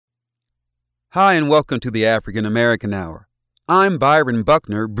Hi, and welcome to the African American Hour. I'm Byron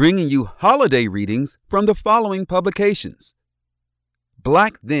Buckner, bringing you holiday readings from the following publications: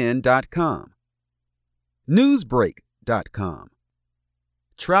 blackthen.com, newsbreak.com,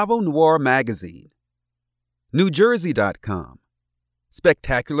 Travel Noir Magazine, newjersey.com,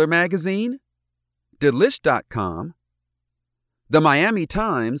 Spectacular Magazine, delish.com, the Miami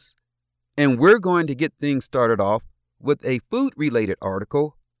Times, and we're going to get things started off with a food-related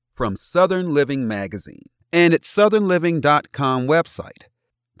article from Southern Living Magazine and its southernliving.com website.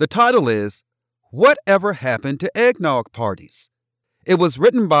 The title is Whatever Happened to Eggnog Parties? It was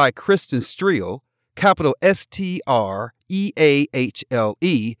written by Kristen Striehl, capital Streahle,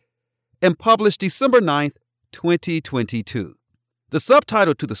 and published December 9th, 2022. The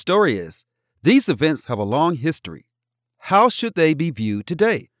subtitle to the story is, These Events Have a Long History. How should they be viewed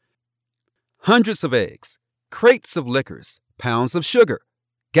today? Hundreds of eggs, crates of liquors, pounds of sugar,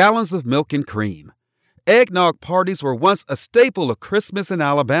 gallons of milk and cream. Eggnog parties were once a staple of Christmas in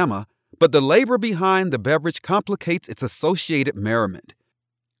Alabama, but the labor behind the beverage complicates its associated merriment.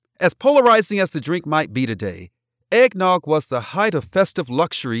 As polarizing as the drink might be today, eggnog was the height of festive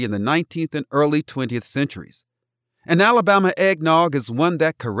luxury in the 19th and early 20th centuries. An Alabama eggnog is one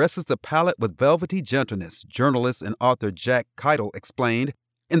that caresses the palate with velvety gentleness, journalist and author Jack Keitel explained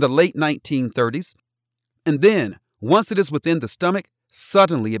in the late 1930s. And then, once it is within the stomach,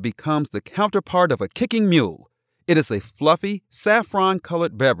 suddenly it becomes the counterpart of a kicking mule. It is a fluffy,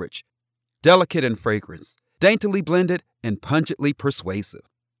 saffron-colored beverage, delicate in fragrance, daintily blended, and pungently persuasive.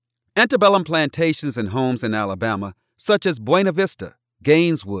 Antebellum plantations and homes in Alabama, such as Buena Vista,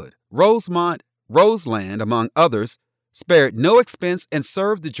 Gaineswood, Rosemont, Roseland, among others, spared no expense and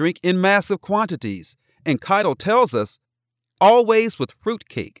served the drink in massive quantities, and Keitel tells us, always with fruit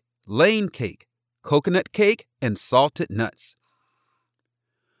cake, lane cake, coconut cake, and salted nuts.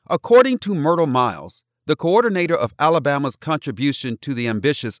 According to Myrtle Miles, the coordinator of Alabama's contribution to the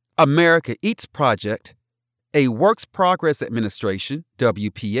ambitious America Eats Project, a Works Progress Administration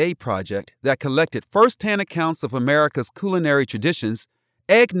 (WPA) project that collected first-hand accounts of America's culinary traditions,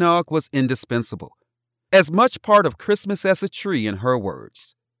 eggnog was indispensable. As much part of Christmas as a tree, in her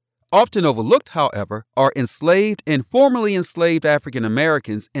words. Often overlooked, however, are enslaved and formerly enslaved African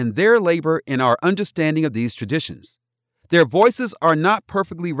Americans and their labor in our understanding of these traditions. Their voices are not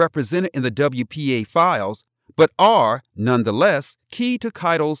perfectly represented in the WPA files, but are, nonetheless, key to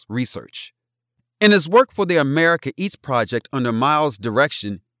Keitel's research. In his work for the America Eats Project under Miles'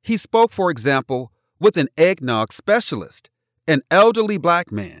 direction, he spoke, for example, with an eggnog specialist, an elderly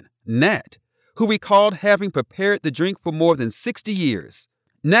black man, Nat, who recalled having prepared the drink for more than 60 years.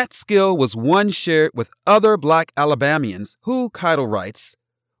 Nat's skill was one shared with other black Alabamians who, Keitel writes,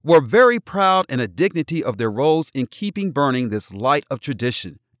 were very proud in a dignity of their roles in keeping burning this light of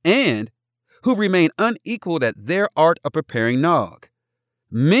tradition, and who remain unequaled at their art of preparing nog.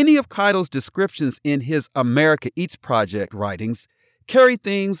 Many of Keitel's descriptions in his America Eats Project writings carry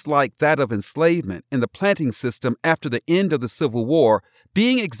themes like that of enslavement in the planting system after the end of the Civil War,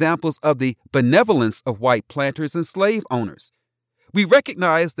 being examples of the benevolence of white planters and slave owners. We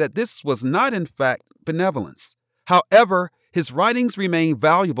recognize that this was not in fact benevolence. However, his writings remain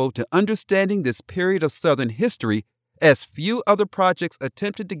valuable to understanding this period of Southern history, as few other projects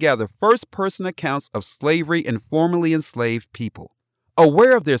attempted to gather first-person accounts of slavery and formerly enslaved people.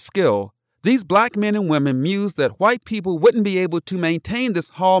 Aware of their skill, these black men and women mused that white people wouldn't be able to maintain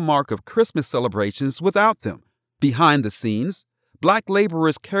this hallmark of Christmas celebrations without them. Behind the scenes, black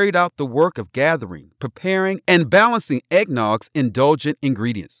laborers carried out the work of gathering, preparing, and balancing eggnog's indulgent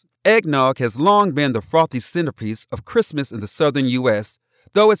ingredients. Eggnog has long been the frothy centerpiece of Christmas in the southern U.S.,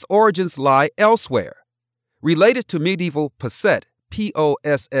 though its origins lie elsewhere. Related to medieval posset,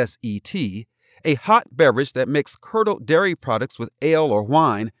 P-O-S-S-E-T, a hot beverage that mixed curdled dairy products with ale or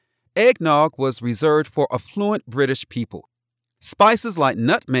wine, eggnog was reserved for affluent British people. Spices like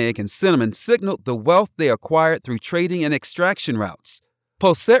nutmeg and cinnamon signaled the wealth they acquired through trading and extraction routes.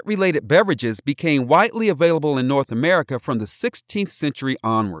 Posset-related beverages became widely available in North America from the 16th century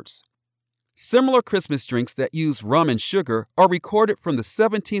onwards. Similar Christmas drinks that use rum and sugar are recorded from the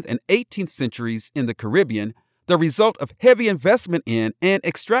 17th and 18th centuries in the Caribbean, the result of heavy investment in and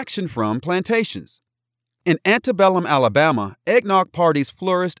extraction from plantations. In antebellum Alabama, eggnog parties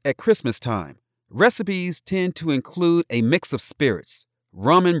flourished at Christmas time. Recipes tend to include a mix of spirits,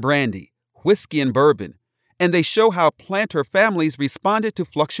 rum and brandy, whiskey and bourbon, and they show how planter families responded to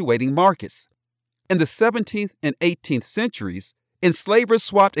fluctuating markets. In the 17th and 18th centuries, enslavers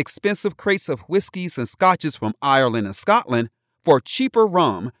swapped expensive crates of whiskeys and scotches from Ireland and Scotland for cheaper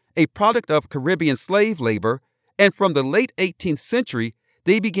rum, a product of Caribbean slave labor, and from the late 18th century,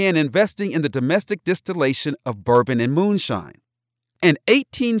 they began investing in the domestic distillation of bourbon and moonshine. An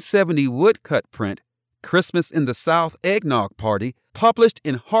 1870 woodcut print, Christmas in the South Eggnog Party, published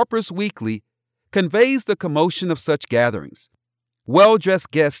in Harper's Weekly, conveys the commotion of such gatherings.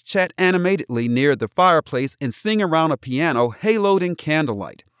 Well-dressed guests chat animatedly near the fireplace and sing around a piano haloed in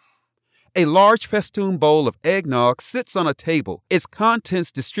candlelight. A large festoon bowl of eggnog sits on a table, its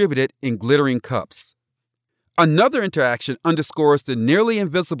contents distributed in glittering cups. Another interaction underscores the nearly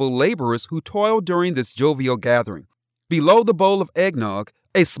invisible laborers who toil during this jovial gathering. Below the bowl of eggnog,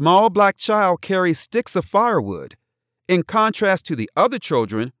 a small black child carries sticks of firewood. In contrast to the other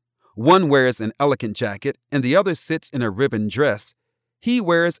children, one wears an elegant jacket and the other sits in a ribbon dress. He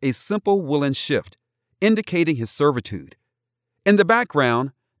wears a simple woolen shift, indicating his servitude. In the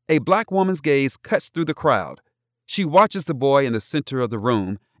background, a black woman's gaze cuts through the crowd. She watches the boy in the center of the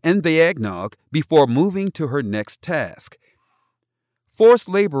room and the eggnog before moving to her next task. Forced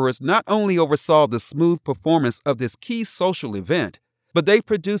laborers not only oversaw the smooth performance of this key social event, but they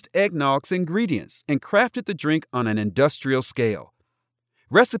produced eggnog's ingredients and crafted the drink on an industrial scale.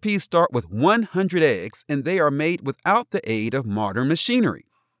 Recipes start with 100 eggs, and they are made without the aid of modern machinery.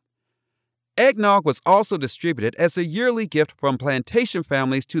 Eggnog was also distributed as a yearly gift from plantation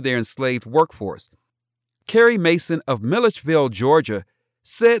families to their enslaved workforce. Carrie Mason of Milledgeville, Georgia,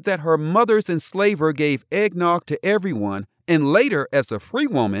 said that her mother's enslaver gave eggnog to everyone, and later, as a free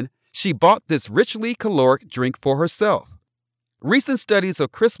woman, she bought this richly caloric drink for herself. Recent studies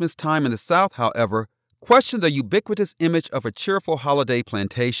of Christmas time in the South, however, question the ubiquitous image of a cheerful holiday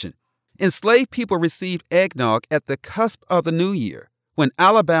plantation. Enslaved people received eggnog at the cusp of the new year, when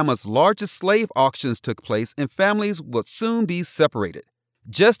Alabama's largest slave auctions took place and families would soon be separated.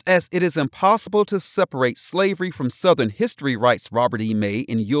 Just as it is impossible to separate slavery from Southern history, writes Robert E. May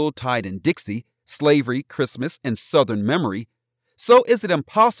in Yuletide and Dixie, Slavery, Christmas, and Southern Memory, so is it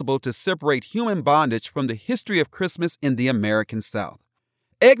impossible to separate human bondage from the history of Christmas in the American South.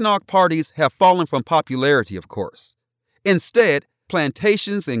 Eggnog parties have fallen from popularity, of course. Instead,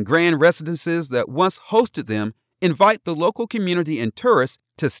 plantations and grand residences that once hosted them invite the local community and tourists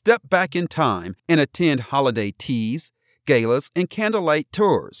to step back in time and attend holiday teas, galas, and candlelight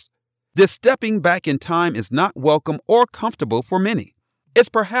tours. This stepping back in time is not welcome or comfortable for many. It's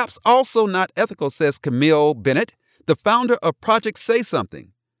perhaps also not ethical, says Camille Bennett, the founder of Project Say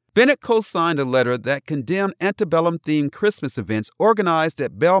Something. Bennett co-signed a letter that condemned antebellum-themed Christmas events organized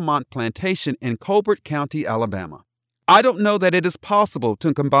at Belmont Plantation in Colbert County, Alabama. I don't know that it is possible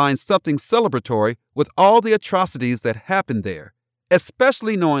to combine something celebratory with all the atrocities that happened there,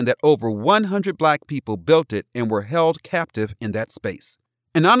 especially knowing that over 100 black people built it and were held captive in that space.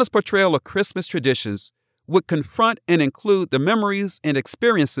 An honest portrayal of Christmas traditions would confront and include the memories and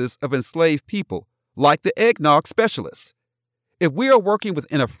experiences of enslaved people, like the eggnog specialists. If we are working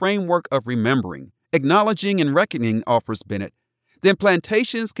within a framework of remembering, acknowledging, and reckoning, offers Bennett, then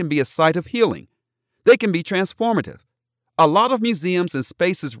plantations can be a site of healing. They can be transformative. A lot of museums and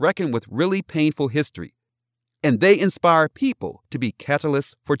spaces reckon with really painful history, and they inspire people to be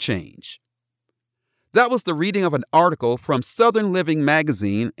catalysts for change. That was the reading of an article from Southern Living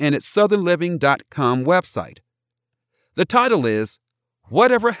Magazine and its southernliving.com website. The title is,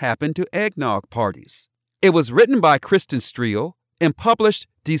 Whatever Happened to Eggnog Parties? It was written by Kristen Streel and published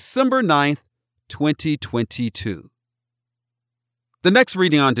December 9th, 2022. The next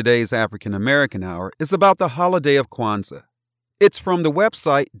reading on today's African American Hour is about the holiday of Kwanza. It's from the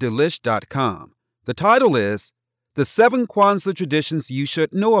website delish.com. The title is, The 7 Kwanza Traditions You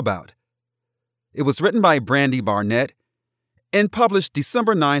Should Know About. It was written by Brandy Barnett and published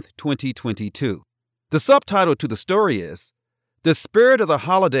December 9th, 2022. The subtitle to the story is, The Spirit of the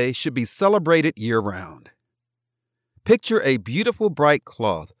Holiday Should Be Celebrated Year-Round. Picture a beautiful bright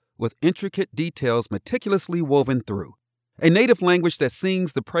cloth with intricate details meticulously woven through. A native language that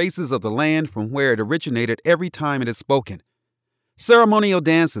sings the praises of the land from where it originated every time it is spoken. Ceremonial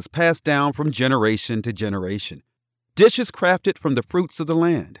dances passed down from generation to generation. Dishes crafted from the fruits of the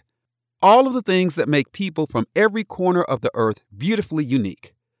land. All of the things that make people from every corner of the earth beautifully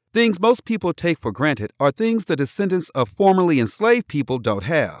unique. Things most people take for granted are things the descendants of formerly enslaved people don't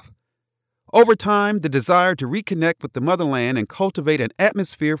have. Over time, the desire to reconnect with the motherland and cultivate an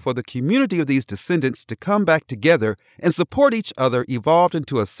atmosphere for the community of these descendants to come back together and support each other evolved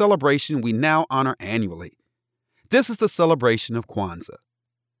into a celebration we now honor annually. This is the celebration of Kwanza.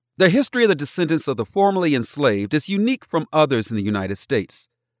 The history of the descendants of the formerly enslaved is unique from others in the United States.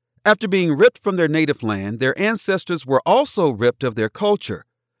 After being ripped from their native land, their ancestors were also ripped of their culture.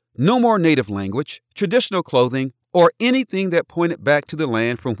 No more native language, traditional clothing, or anything that pointed back to the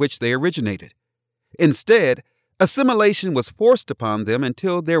land from which they originated. Instead, Assimilation was forced upon them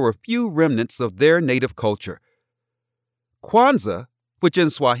until there were few remnants of their native culture. Kwanza, which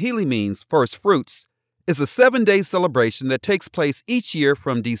in Swahili means first fruits, is a 7-day celebration that takes place each year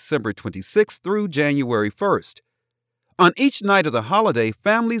from December 26th through January 1st. On each night of the holiday,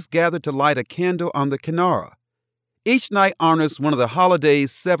 families gather to light a candle on the kinara. Each night honors one of the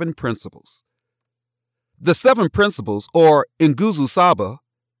holiday's 7 principles. The 7 principles, or Nguzo Saba,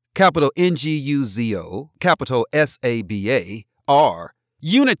 capital Nguzo, capital Saba, are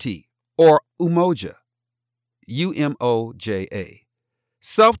unity, or umoja, Umoja,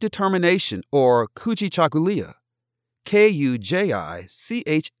 self-determination, or kujichagulia, Kujichagulia,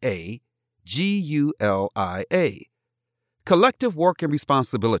 collective work and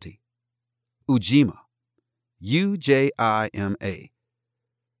responsibility, Ujima, Ujima,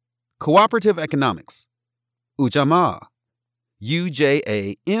 cooperative economics, Ujamaa,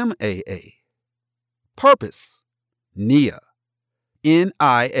 Ujamaa, purpose, Nia,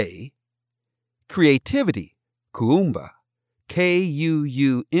 Nia, creativity, Kuumba,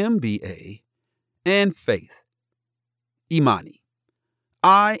 Kuumba, and faith, Imani,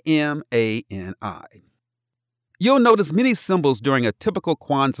 Imani. You'll notice many symbols during a typical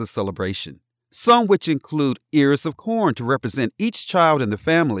Kwanzaa celebration, some which include ears of corn to represent each child in the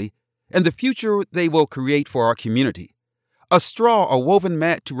family and the future they will create for our community, a straw or woven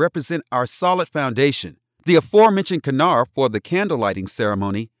mat to represent our solid foundation, the aforementioned kinara for the candle lighting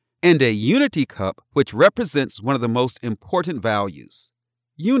ceremony, and a unity cup which represents one of the most important values,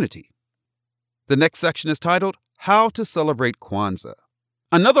 unity. The next section is titled, How to Celebrate Kwanzaa.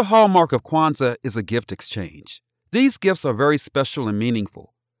 Another hallmark of Kwanzaa is a gift exchange. These gifts are very special and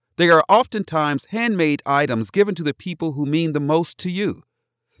meaningful. They are oftentimes handmade items given to the people who mean the most to you.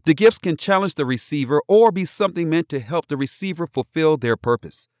 The gifts can challenge the receiver or be something meant to help the receiver fulfill their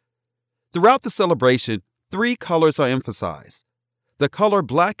purpose. Throughout the celebration, 3 colors are emphasized. The color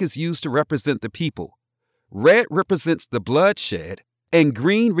black is used to represent the people. Red represents the bloodshed, and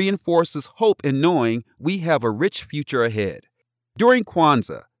green reinforces hope in knowing we have a rich future ahead. During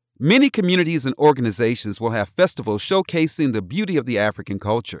Kwanzaa, many communities and organizations will have festivals showcasing the beauty of the African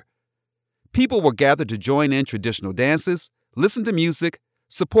culture. People will gather to join in traditional dances, listen to music,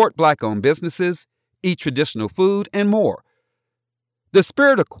 support Black-owned businesses, eat traditional food, and more. The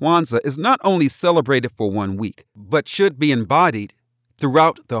spirit of Kwanzaa is not only celebrated for 1 week, but should be embodied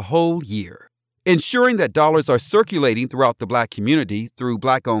throughout the whole year. Ensuring that dollars are circulating throughout the Black community through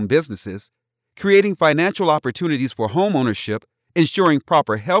Black-owned businesses, creating financial opportunities for home ownership, ensuring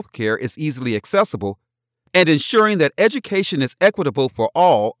proper health care is easily accessible, and ensuring that education is equitable for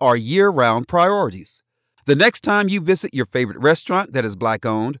all are year-round priorities. The next time you visit your favorite restaurant that is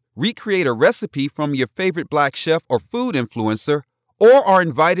Black-owned, recreate a recipe from your favorite Black chef or food influencer, or are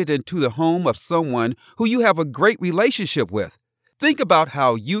invited into the home of someone who you have a great relationship with. Think about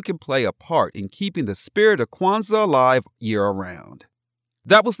how you can play a part in keeping the spirit of Kwanzaa alive year-round.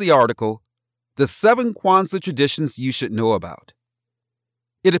 That was the article, The 7 Kwanzaa Traditions You Should Know About.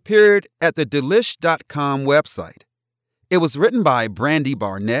 It appeared at the Delish.com website. It was written by Brandy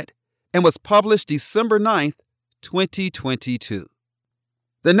Barnett and was published December 9th, 2022.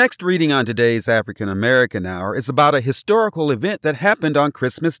 The next reading on today's African American Hour is about a historical event that happened on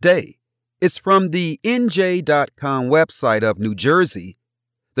Christmas Day. It's from the NJ.com website of New Jersey.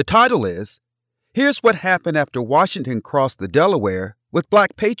 The title is, Here's What Happened After Washington Crossed the Delaware with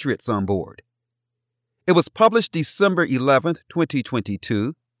Black Patriots on Board. It was published December 11th,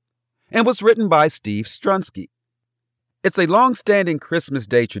 2022, and was written by Steve Strunsky. It's a long-standing Christmas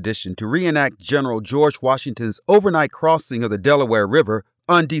Day tradition to reenact General George Washington's overnight crossing of the Delaware River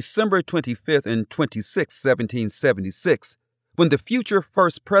on December 25th and 26th, 1776, when the future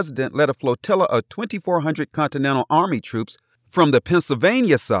first president led a flotilla of 2,400 Continental Army troops from the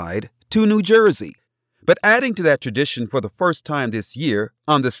Pennsylvania side to New Jersey. But adding to that tradition for the first time this year,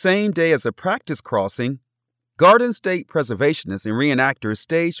 on the same day as a practice crossing, Garden State preservationists and reenactors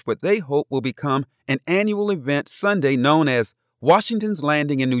staged what they hope will become an annual event Sunday known as Washington's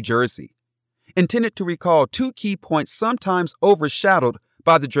Landing in New Jersey, intended to recall 2 key points sometimes overshadowed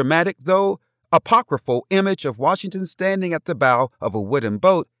by the dramatic, though apocryphal, image of Washington standing at the bow of a wooden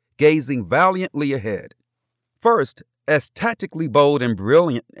boat, gazing valiantly ahead. First, as tactically bold and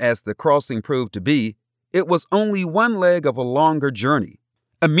brilliant as the crossing proved to be, it was only one leg of a longer journey,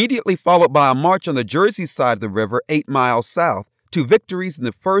 immediately followed by a march on the Jersey side of the river 8 miles south to victories in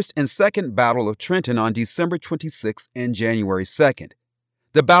the First and Second Battle of Trenton on December 26th and January 2nd.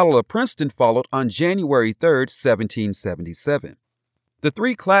 The Battle of Princeton followed on January 3rd, 1777. The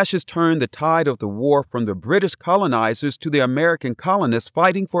 3 clashes turned the tide of the war from the British colonizers to the American colonists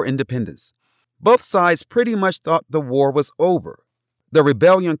fighting for independence. Both sides pretty much thought the war was over. The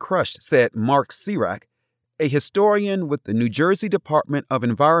rebellion crushed, said Mark Sirac, a historian with the New Jersey Department of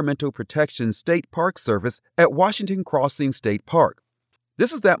Environmental Protection State Park Service at Washington Crossing State Park.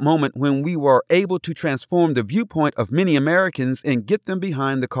 This is that moment when we were able to transform the viewpoint of many Americans and get them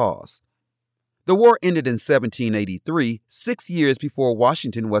behind the cause. The war ended in 1783, 6 years before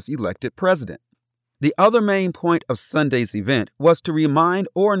Washington was elected president. The other main point of Sunday's event was to remind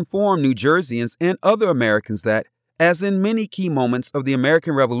or inform New Jerseyans and other Americans that, as in many key moments of the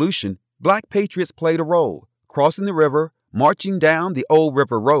American Revolution, Black patriots played a role, crossing the river, marching down the Old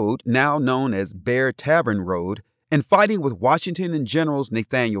River Road, now known as Bear Tavern Road, and fighting with Washington and Generals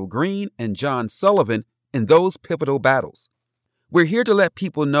Nathaniel Greene and John Sullivan in those pivotal battles. "We're here to let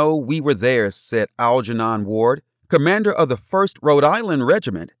people know we were there," said Algernon Ward, commander of the 1st Rhode Island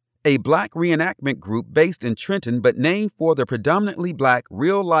Regiment, a Black reenactment group based in Trenton but named for the predominantly Black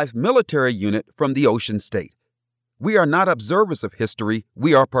real-life military unit from the Ocean State. "We are not observers of history,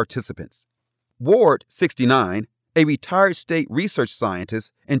 we are participants." Ward, 69, a retired state research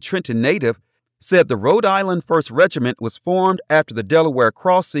scientist and Trenton native, said the Rhode Island 1st Regiment was formed after the Delaware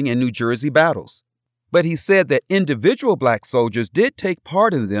Crossing and New Jersey battles. But he said that individual Black soldiers did take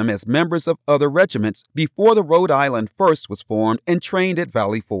part in them as members of other regiments before the Rhode Island 1st was formed and trained at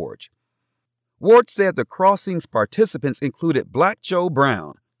Valley Forge. Ward said the crossing's participants included Black Joe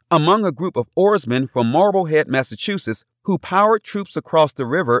Brown, among a group of oarsmen from Marblehead, Massachusetts, who powered troops across the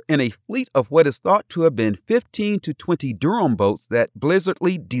river in a fleet of what is thought to have been 15 to 20 Durham boats that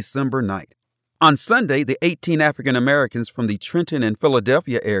blizzardly December night. On Sunday, the 18 African Americans from the Trenton and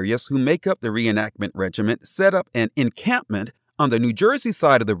Philadelphia areas who make up the reenactment regiment set up an encampment on the New Jersey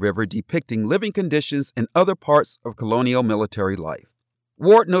side of the river depicting living conditions in other parts of colonial military life.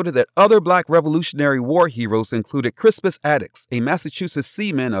 Ward noted that other Black Revolutionary War heroes included Crispus Attucks, a Massachusetts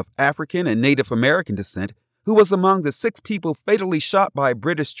seaman of African and Native American descent, who was among the 6 people fatally shot by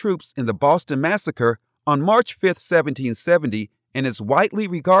British troops in the Boston Massacre on March 5, 1770, and is widely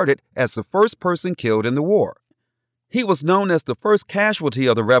regarded as the first person killed in the war. "He was known as the first casualty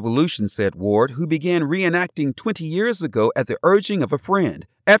of the Revolution," said Ward, who began reenacting 20 years ago at the urging of a friend,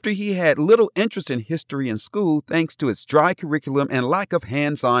 after he had little interest in history in school thanks to its dry curriculum and lack of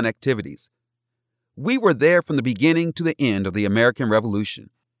hands-on activities. "We were there from the beginning to the end of the American Revolution.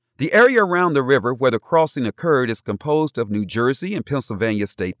 The area around the river where the crossing occurred is composed of New Jersey and Pennsylvania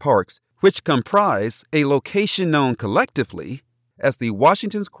state parks, which comprise a location known collectively as the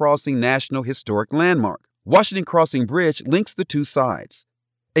Washington's Crossing National Historic Landmark. Washington Crossing Bridge links the two sides.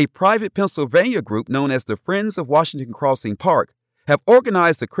 A private Pennsylvania group known as the Friends of Washington Crossing Park have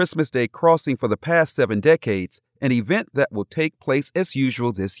organized the Christmas Day crossing for the past 7 decades, an event that will take place as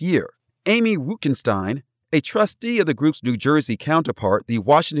usual this year. Amy Rukenstein, a trustee of the group's New Jersey counterpart, the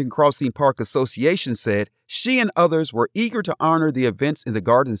Washington Crossing Park Association, said she and others were eager to honor the events in the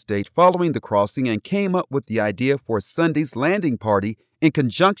Garden State following the crossing and came up with the idea for Sunday's landing party in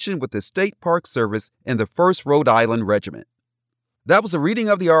conjunction with the State Park Service and the 1st Rhode Island Regiment. That was a reading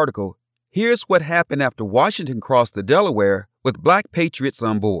of the article. Here's what happened after Washington crossed the Delaware with Black patriots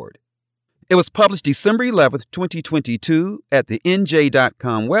on board. It was published December 11, 2022 at the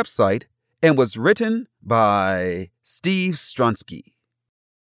NJ.com website and was written by Steve Stronsky.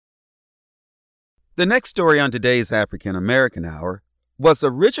 The next story on today's African American Hour was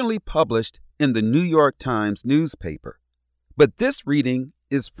originally published in the New York Times newspaper, but this reading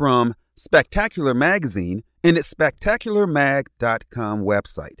is from Spectacular Magazine and its spectacularmag.com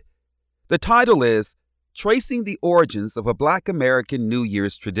website. The title is Tracing the Origins of a Black American New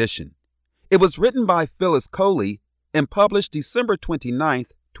Year's Tradition. It was written by Phyllis Coley and published December 29,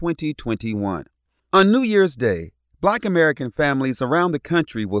 2021. On New Year's Day, Black American families around the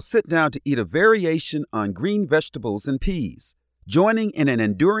country will sit down to eat a variation on green vegetables and peas, joining in an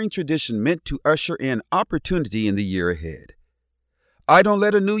enduring tradition meant to usher in opportunity in the year ahead. I don't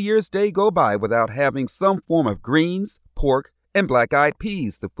let a New Year's Day go by without having some form of greens, pork, and black-eyed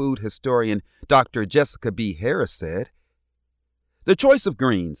peas, the food historian Dr. Jessica B. Harris said. The choice of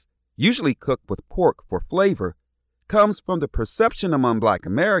greens, usually cooked with pork for flavor, comes from the perception among Black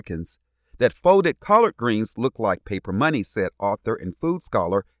Americans that folded collard greens look like paper money, said author and food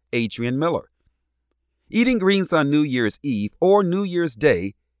scholar Adrian Miller. Eating greens on New Year's Eve or New Year's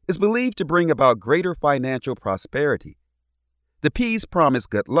Day is believed to bring about greater financial prosperity. The peas promise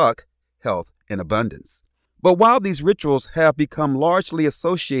good luck, health, and abundance. But while these rituals have become largely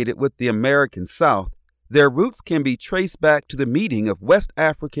associated with the American South, their roots can be traced back to the meeting of West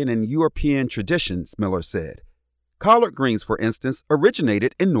African and European traditions, Miller said. Collard greens, for instance,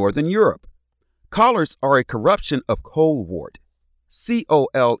 originated in Northern Europe. Collards are a corruption of colewort,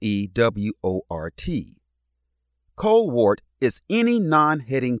 Colewort. Colewort is any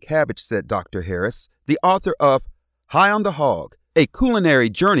non-heading cabbage, said Dr. Harris, the author of High on the Hog, a culinary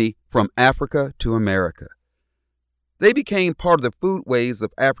journey from Africa to America. They became part of the foodways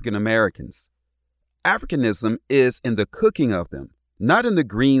of African Americans. Africanism is in the cooking of them, not in the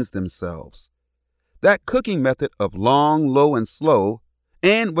greens themselves. That cooking method of long, low, and slow,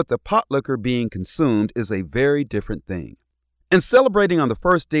 and with the pot liquor being consumed, is a very different thing. And celebrating on the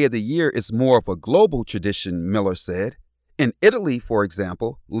first day of the year is more of a global tradition, Miller said. In Italy, for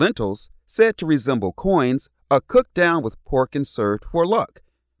example, lentils, said to resemble coins, are cooked down with pork and served for luck.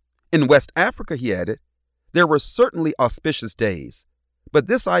 In West Africa, he added, there were certainly auspicious days, but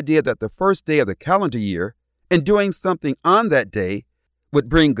this idea that the first day of the calendar year and doing something on that day would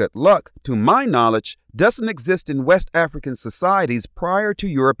bring good luck, to my knowledge, doesn't exist in West African societies prior to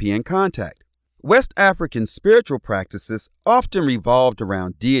European contact. West African spiritual practices often revolved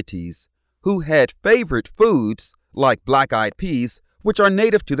around deities who had favorite foods like black-eyed peas, which are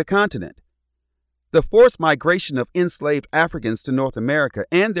native to the continent. The forced migration of enslaved Africans to North America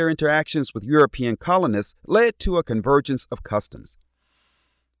and their interactions with European colonists led to a convergence of customs.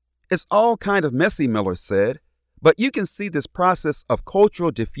 It's all kind of messy, Miller said, but you can see this process of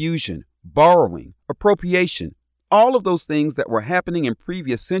cultural diffusion, borrowing, appropriation, all of those things that were happening in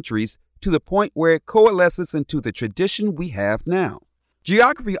previous centuries to the point where it coalesces into the tradition we have now.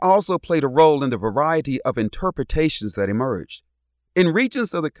 Geography also played a role in the variety of interpretations that emerged. In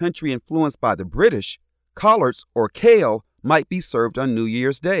regions of the country influenced by the British, collards or kale might be served on New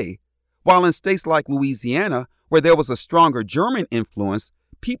Year's Day, while in states like Louisiana, where there was a stronger German influence,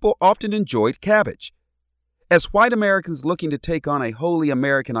 people often enjoyed cabbage. As white Americans looking to take on a wholly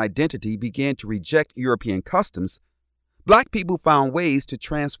American identity began to reject European customs, Black people found ways to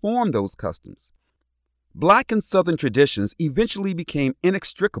transform those customs. Black and Southern traditions eventually became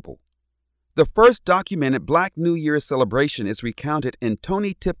inextricable. The first documented Black New Year celebration is recounted in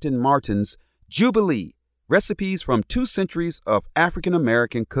Toni Tipton Martin's Jubilee, Recipes from 2 Centuries of African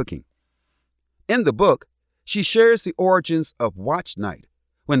American Cooking. In the book, she shares the origins of Watch Night,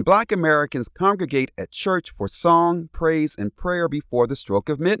 when Black Americans congregate at church for song, praise, and prayer before the stroke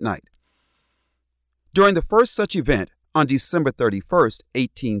of midnight. During the first such event, on December 31st,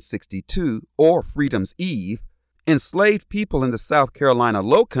 1862, or Freedom's Eve, enslaved people in the South Carolina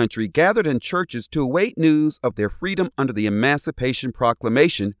Lowcountry gathered in churches to await news of their freedom under the Emancipation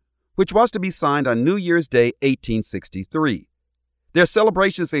Proclamation, which was to be signed on New Year's Day, 1863. Their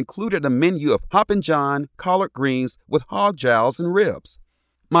celebrations included a menu of hoppin' john, collard greens with hog jowls and ribs.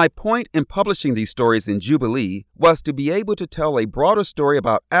 My point in publishing these stories in Jubilee was to be able to tell a broader story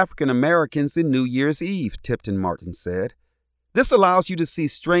about African Americans in New Year's Eve, Tipton Martin said. This allows you to see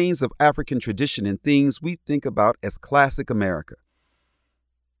strains of African tradition in things we think about as classic America.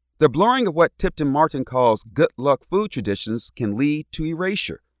 The blurring of what Tipton Martin calls good luck food traditions can lead to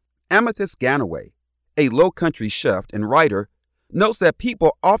erasure. Amethyst Ganaway, a Low-Country chef and writer, notes that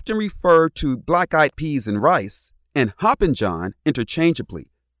people often refer to black-eyed peas and rice and hoppin' john interchangeably.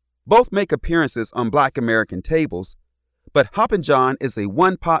 Both make appearances on Black American tables, but hoppin' john is a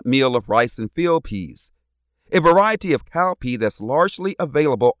one-pot meal of rice and field peas, a variety of cowpea that's largely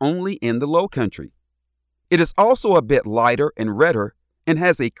available only in the Lowcountry. It is also a bit lighter and redder and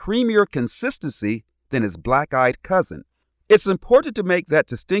has a creamier consistency than its black-eyed cousin. It's important to make that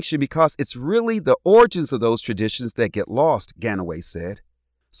distinction because it's really the origins of those traditions that get lost, Ganaway said.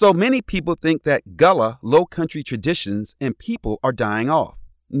 So many people think that Gullah Lowcountry traditions and people are dying off.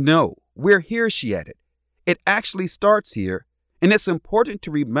 No, we're here, she added. It actually starts here, and it's important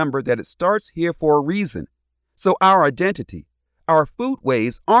to remember that it starts here for a reason. So our identity, our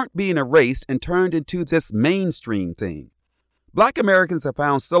foodways aren't being erased and turned into this mainstream thing. Black Americans have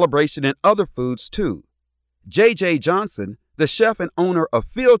found celebration in other foods too. J.J. Johnson, the chef and owner of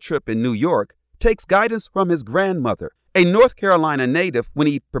Field Trip in New York, takes guidance from his grandmother, a North Carolina native, when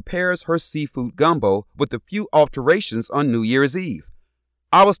he prepares her seafood gumbo with a few alterations on New Year's Eve.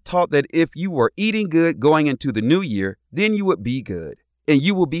 I was taught that if you were eating good going into the new year, then you would be good, and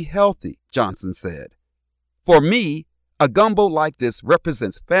you will be healthy, Johnson said. For me, a gumbo like this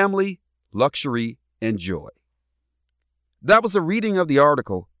represents family, luxury, and joy. That was a reading of the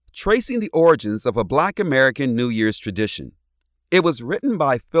article, Tracing the Origins of a Black American New Year's Tradition. It was written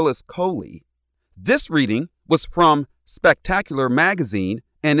by Phyllis Coley. This reading was from Spectacular Magazine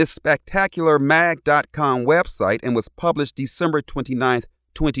and its spectacularmag.com website and was published December 29th,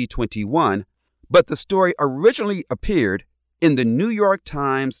 2021, but the story originally appeared in the New York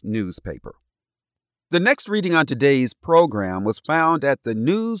Times newspaper. The next reading on today's program was found at the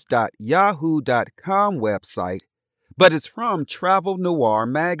news.yahoo.com website but it's from Noir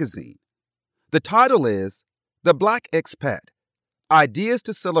Magazine. The title is The Black Expat: Ideas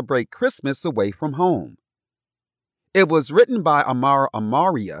to Celebrate Christmas Away from Home. It was written by Amara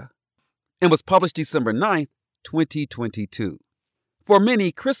Amaria and was published December 9th, 2022. For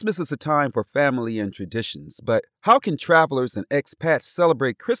many, Christmas is a time for family and traditions, but how can travelers and expats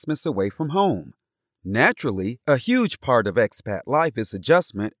celebrate Christmas away from home? Naturally, a huge part of expat life is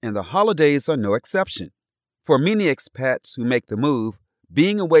adjustment, and the holidays are no exception. For many expats who make the move,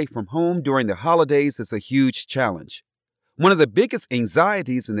 being away from home during the holidays is a huge challenge. One of the biggest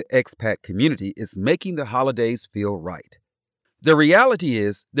anxieties in the expat community is making the holidays feel right. The reality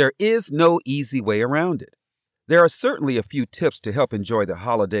is, there is no easy way around it. There are certainly a few tips to help enjoy the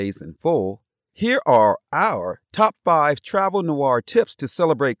holidays in full. Here are our top 5 travel noir tips to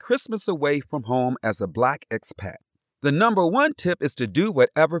celebrate Christmas away from home as a Black expat. The number 1 tip is to do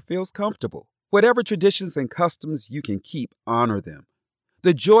whatever feels comfortable. Whatever traditions and customs you can keep, honor them.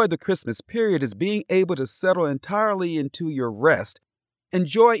 The joy of the Christmas period is being able to settle entirely into your rest.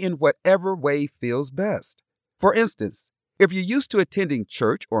 Enjoy in whatever way feels best. For instance, if you're used to attending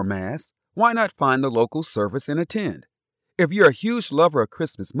church or mass, why not find the local service and attend? If you're a huge lover of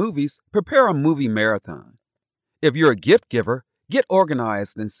Christmas movies, prepare a movie marathon. If you're a gift giver, get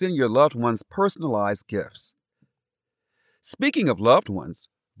organized and send your loved ones personalized gifts. Speaking of loved ones,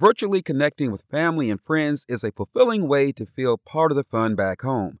 virtually connecting with family and friends is a fulfilling way to feel part of the fun back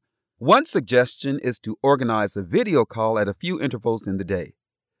home. One suggestion is to organize a video call at a few intervals in the day.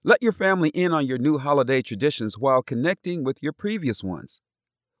 Let your family in on your new holiday traditions while connecting with your previous ones.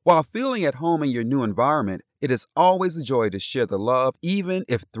 While feeling at home in your new environment, it is always a joy to share the love, even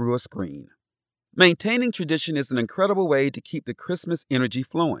if through a screen. Maintaining tradition is an incredible way to keep the Christmas energy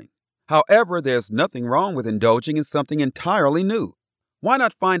flowing. However, there's nothing wrong with indulging in something entirely new. Why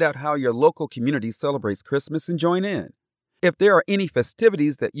not find out how your local community celebrates Christmas and join in? If there are any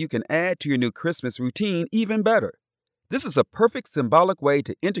festivities that you can add to your new Christmas routine, even better. This is a perfect symbolic way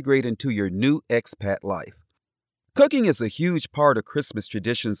to integrate into your new expat life. Cooking is a huge part of Christmas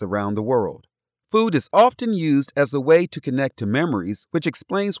traditions around the world. Food is often used as a way to connect to memories, which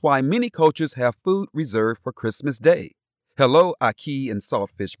explains why many cultures have food reserved for Christmas Day. Hello, ackee and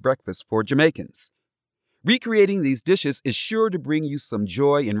saltfish breakfast for Jamaicans. Recreating these dishes is sure to bring you some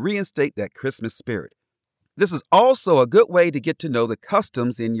joy and reinstate that Christmas spirit. This is also a good way to get to know the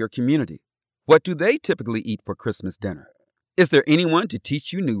customs in your community. What do they typically eat for Christmas dinner? Is there anyone to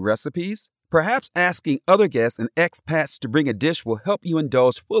teach you new recipes? Perhaps asking other guests and expats to bring a dish will help you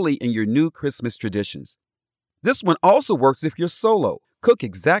indulge fully in your new Christmas traditions. This one also works if you're solo. Cook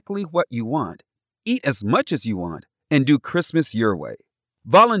exactly what you want, eat as much as you want, and do Christmas your way.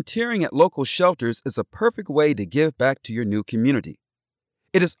 Volunteering at local shelters is a perfect way to give back to your new community.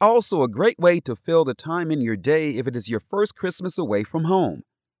 It is also a great way to fill the time in your day if it is your first Christmas away from home.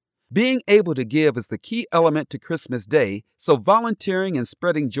 Being able to give is the key element to Christmas Day, so volunteering and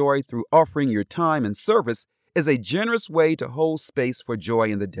spreading joy through offering your time and service is a generous way to hold space for joy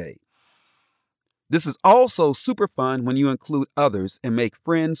in the day. This is also super fun when you include others and make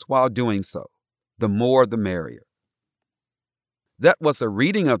friends while doing so. The more the merrier. That was a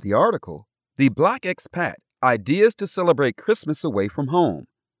reading of the article, The Black Expat: Ideas to Celebrate Christmas Away from Home.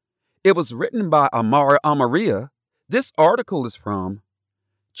 It was written by Amara Amaria. This article is from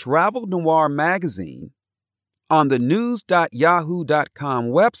Travel Noir Magazine on the news.yahoo.com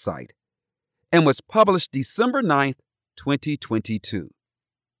website and was published December 9th, 2022.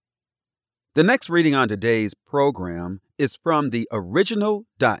 The next reading on today's program is from the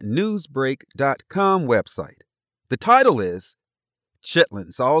original.newsbreak.com website. The title is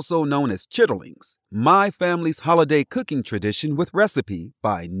Chitlins, also known as Chitlins, My Family's Holiday Cooking Tradition with Recipe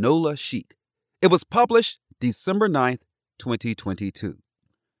by Nola Sheik. It was published December 9th, 2022.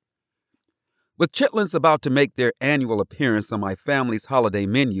 With chitlins about to make their annual appearance on my family's holiday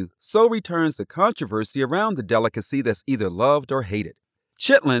menu, so returns the controversy around the delicacy that's either loved or hated.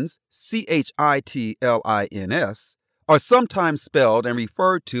 Chitlins, Chitlins, are sometimes spelled and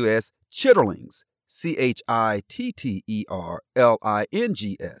referred to as chitterlings, Chitterlings.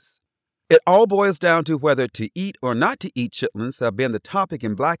 It all boils down to whether to eat or not to eat chitlins have been the topic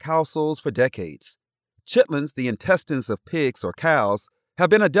in Black households for decades. Chitlins, the intestines of pigs or cows, have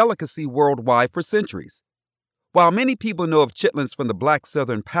been a delicacy worldwide for centuries. While many people know of chitlins from the Black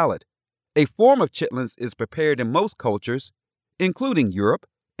Southern palate, a form of chitlins is prepared in most cultures, including Europe,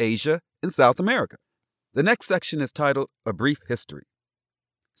 Asia, and South America. The next section is titled A Brief History.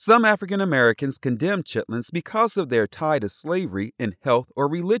 Some African Americans condemn chitlins because of their tie to slavery and health or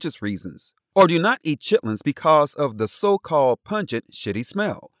religious reasons, or do not eat chitlins because of the so-called pungent, shitty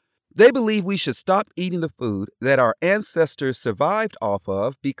smell. They believe we should stop eating the food that our ancestors survived off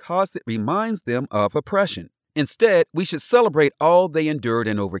of because it reminds them of oppression. Instead, we should celebrate all they endured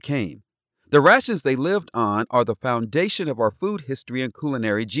and overcame. The rations they lived on are the foundation of our food history and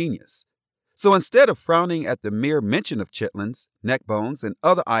culinary genius. So instead of frowning at the mere mention of chitlins, neck bones, and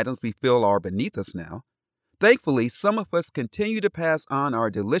other items we feel are beneath us now, thankfully some of us continue to pass on our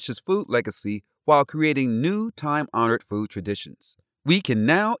delicious food legacy while creating new time-honored food traditions. We can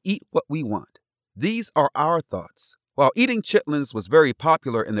now eat what we want. These are our thoughts. While eating chitlins was very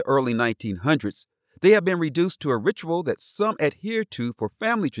popular in the early 1900s, they have been reduced to a ritual that some adhere to for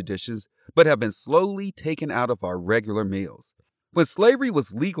family traditions, but have been slowly taken out of our regular meals. When slavery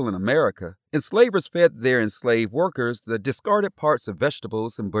was legal in America, enslavers fed their enslaved workers the discarded parts of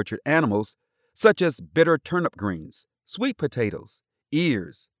vegetables and butchered animals, such as bitter turnip greens, sweet potatoes,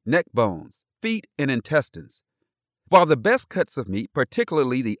 ears, neck bones, feet, and intestines. While the best cuts of meat,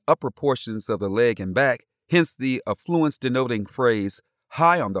 particularly the upper portions of the leg and back, hence the affluence denoting phrase,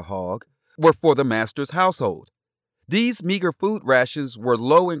 high on the hog, were for the master's household. These meager food rations were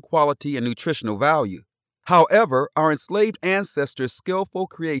low in quality and nutritional value. However, our enslaved ancestors' skillful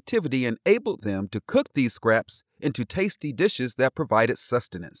creativity enabled them to cook these scraps into tasty dishes that provided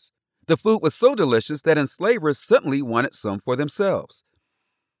sustenance. The food was so delicious that enslavers suddenly wanted some for themselves.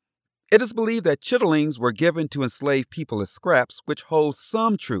 It is believed that chitlins were given to enslaved people as scraps, which holds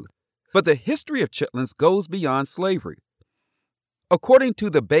some truth, but the history of chitlins goes beyond slavery. According to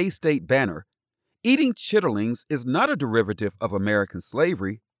the Bay State Banner, eating chitlins is not a derivative of American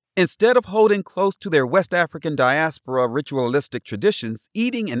slavery. Instead of holding close to their West African diaspora ritualistic traditions,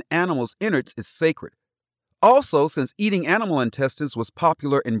 eating an animal's innards is sacred. Also, since eating animal intestines was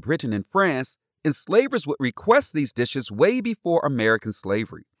popular in Britain and France, enslavers would request these dishes way before American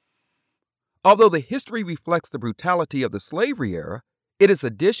slavery. Although the history reflects the brutality of the slavery era, it is a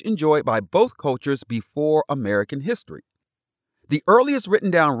dish enjoyed by both cultures before American history. The earliest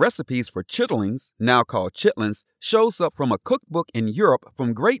written down recipes for chitlins, now called chitlins, shows up from a cookbook in Europe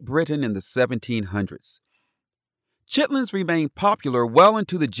from Great Britain in the 1700s. Chitlins remained popular well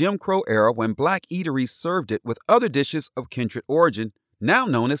into the Jim Crow era when black eateries served it with other dishes of kindred origin, now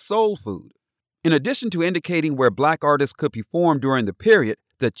known as soul food. In addition to indicating where black artists could perform during the period,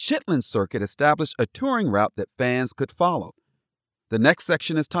 the Chitlin circuit established a touring route that fans could follow. The next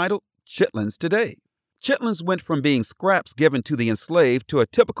section is titled Chitlins Today. Chitlins went from being scraps given to the enslaved to a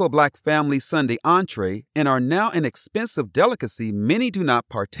typical black family Sunday entree and are now an expensive delicacy many do not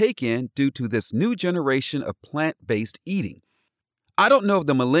partake in due to this new generation of plant-based eating. I don't know if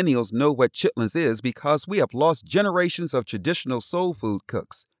the millennials know what chitlins is because we have lost generations of traditional soul food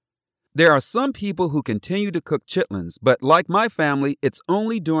cooks. There are some people who continue to cook chitlins, but like my family, it's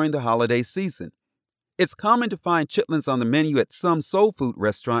only during the holiday season. It's common to find chitlins on the menu at some soul food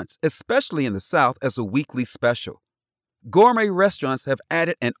restaurants, especially in the South, as a weekly special. Gourmet restaurants have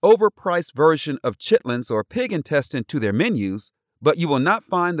added an overpriced version of chitlins or pig intestine to their menus, but you will not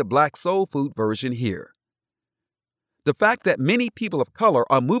find the black soul food version here. The fact that many people of color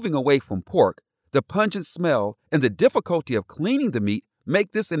are moving away from pork, the pungent smell, and the difficulty of cleaning the meat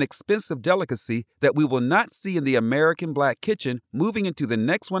make this an expensive delicacy that we will not see in the American black kitchen moving into the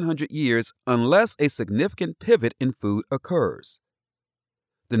next 100 years unless a significant pivot in food occurs.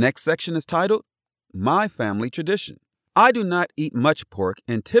 The next section is titled, My Family Tradition. I do not eat much pork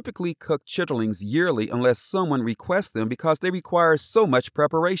and typically cook chitlins yearly unless someone requests them because they require so much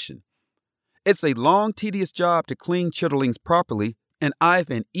preparation. It's a long, tedious job to clean chitlins properly, and I've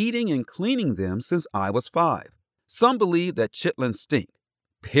been eating and cleaning them since I was 5. Some believe that chitlins stink,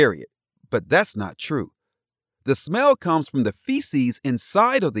 period, but that's not true. The smell comes from the feces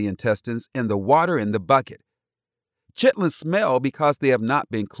inside of the intestines and the water in the bucket. Chitlins smell because they have not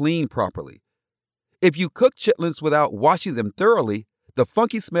been cleaned properly. If you cook chitlins without washing them thoroughly, the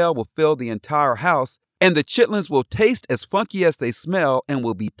funky smell will fill the entire house, and the chitlins will taste as funky as they smell and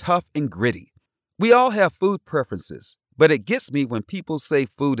will be tough and gritty. We all have food preferences, but it gets me when people say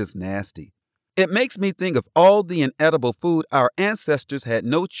food is nasty. It makes me think of all the inedible food our ancestors had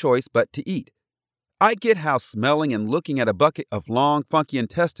no choice but to eat. I get how smelling and looking at a bucket of long, funky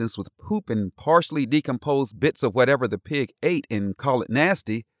intestines with poop and partially decomposed bits of whatever the pig ate and call it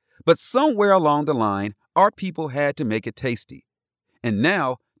nasty, but somewhere along the line, our people had to make it tasty. And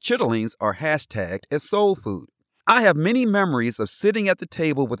now, chitlins are hashtagged as soul food. I have many memories of sitting at the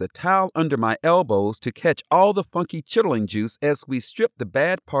table with a towel under my elbows to catch all the funky chitlin juice as we stripped the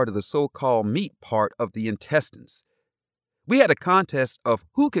bad part of the so-called meat part of the intestines. We had a contest of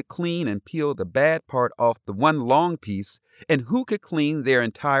who could clean and peel the bad part off the one long piece and who could clean their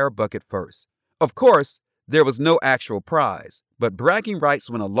entire bucket first. Of course, There was no actual prize, but bragging rights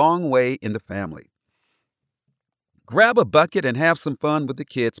went a long way in the family. Grab a bucket and have some fun with the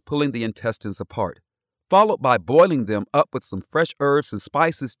kids pulling the intestines apart, followed by boiling them up with some fresh herbs and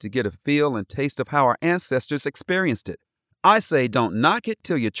spices to get a feel and taste of how our ancestors experienced it. I say don't knock it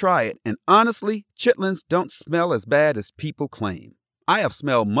till you try it, and honestly, chitlins don't smell as bad as people claim. I have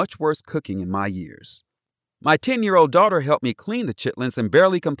smelled much worse cooking in my years. My 10-year-old daughter helped me clean the chitlins and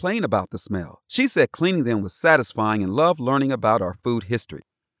barely complained about the smell. She said cleaning them was satisfying and loved learning about our food history.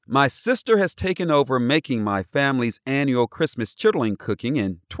 My sister has taken over making my family's annual Christmas chitling cooking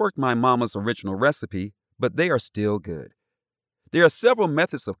and twerked my mama's original recipe, but they are still good. There are several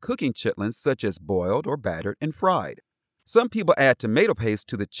methods of cooking chitlins, such as boiled or battered and fried. Some people add tomato paste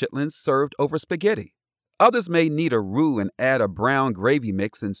to the chitlins served over spaghetti. Others may need a roux and add a brown gravy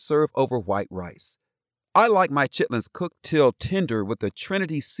mix and serve over white rice. I like my chitlins cooked till tender with a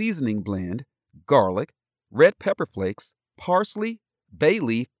Trinity seasoning blend, garlic, red pepper flakes, parsley, bay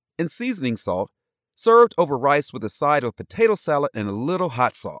leaf, and seasoning salt, served over rice with a side of potato salad and a little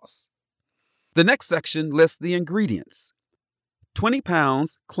hot sauce. The next section lists the ingredients. 20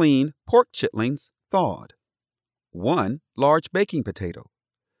 pounds clean pork chitlins thawed. 1 large baking potato.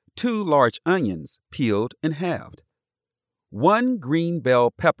 2 large onions peeled and halved. 1 green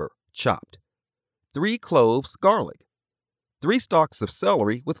bell pepper chopped. 3 cloves garlic. 3 stalks of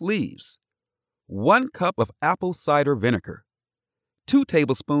celery with leaves. 1 cup of apple cider vinegar. 2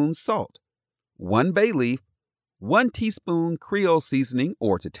 tablespoons salt. 1 bay leaf. 1 teaspoon Creole seasoning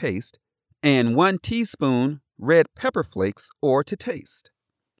or to taste. And 1 teaspoon red pepper flakes or to taste.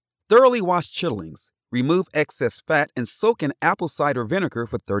 Thoroughly wash chitlins. Remove excess fat and soak in apple cider vinegar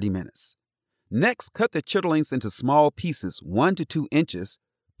for 30 minutes. Next, cut the chitlins into small pieces 1 to 2 inches.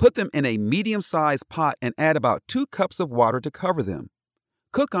 Put them in a medium-sized pot and add about 2 cups of water to cover them.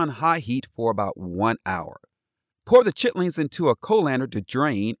 Cook on high heat for about 1 hour. Pour the chitlins into a colander to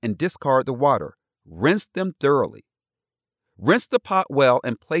drain and discard the water. Rinse them thoroughly. Rinse the pot well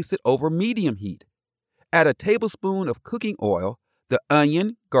and place it over medium heat. Add a tablespoon of cooking oil, the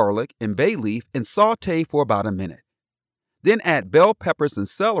onion, garlic, and bay leaf and saute for about a minute. Then add bell peppers and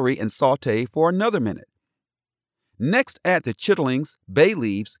celery and saute for another minute. Next, add the chitlins, bay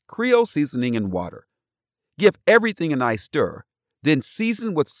leaves, Creole seasoning, and water. Give everything a nice stir, then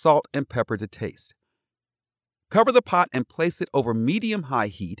season with salt and pepper to taste. Cover the pot and place it over medium-high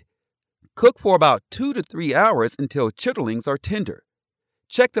heat. Cook for about 2 to 3 hours until chitlins are tender.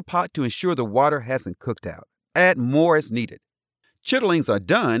 Check the pot to ensure the water hasn't cooked out. Add more as needed. Chitlins are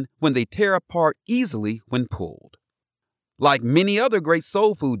done when they tear apart easily when pulled. Like many other great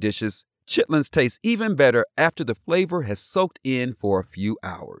soul food dishes, chitlins taste even better after the flavor has soaked in for a few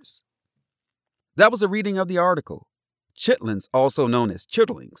hours. That was a reading of the article, Chitlins, also known as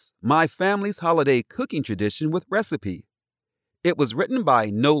Chitlings, My Family's Holiday Cooking Tradition with Recipe. It was written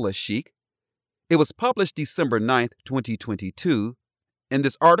by Nola Sheik. It was published December 9th, 2022, and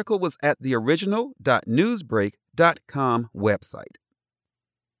this article was at the original.newsbreak.com website.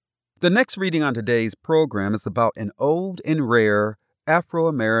 The next reading on today's program is about an old and rare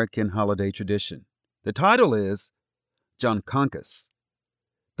Afro-American holiday tradition. The title is Jonkankas,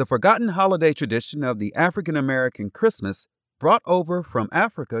 the forgotten holiday tradition of the African-American Christmas brought over from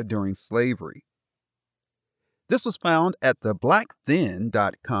Africa during slavery. This was found at the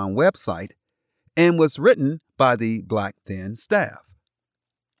blackthin.com website and was written by the Black Thin staff.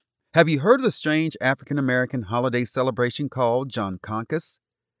 Have you heard of the strange African-American holiday celebration called Jonkankas?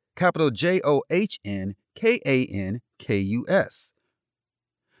 Capital Johnkанkus.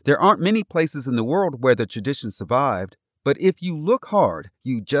 There aren't many places in the world where the tradition survived, but if you look hard,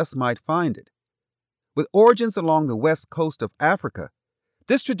 you just might find it. With origins along the west coast of Africa,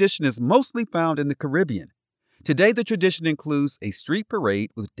 this tradition is mostly found in the Caribbean. Today, the tradition includes a street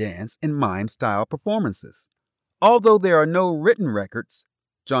parade with dance and mime-style performances. Although there are no written records,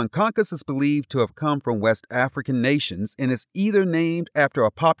 Jonkankas is believed to have come from West African nations and is either named after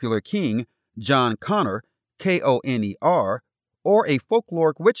a popular king, John Connor, Koner, or a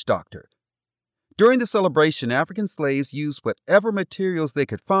folkloric witch doctor. During the celebration, African slaves used whatever materials they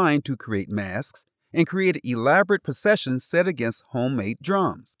could find to create masks and created elaborate processions set against homemade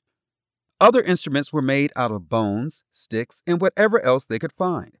drums. Other instruments were made out of bones, sticks, and whatever else they could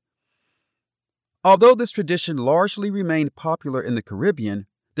find. Although this tradition largely remained popular in the Caribbean,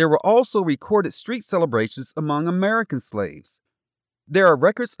 there were also recorded street celebrations among American slaves. There are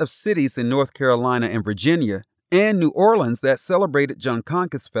records of cities in North Carolina and Virginia and New Orleans that celebrated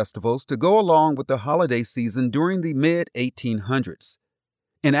Jonkankas festivals to go along with the holiday season during the mid-1800s.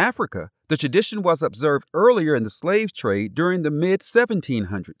 In Africa, the tradition was observed earlier in the slave trade during the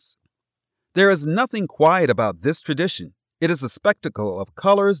mid-1700s. There is nothing quiet about this tradition. It is a spectacle of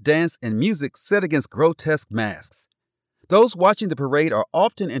colors, dance, and music set against grotesque masks. Those watching the parade are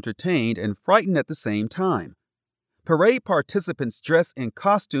often entertained and frightened at the same time. Parade participants dress in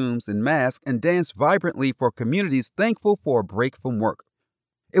costumes and masks and dance vibrantly for communities thankful for a break from work.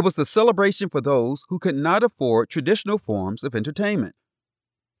 It was the celebration for those who could not afford traditional forms of entertainment.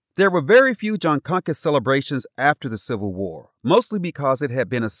 There were very few Jonconkus celebrations after the Civil War, mostly because it had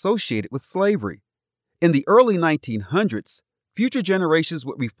been associated with slavery. In the early 1900s, future generations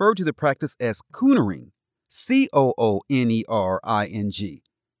would refer to the practice as coonering, Coonering,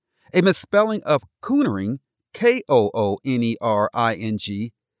 a misspelling of coonering, Koonering,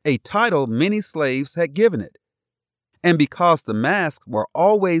 a title many slaves had given it. And because the masks were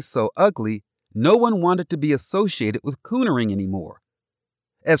always so ugly, no one wanted to be associated with coonering anymore.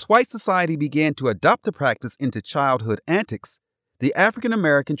 As white society began to adopt the practice into childhood antics, the African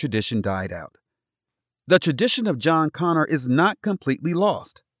American tradition died out. The tradition of John Connor is not completely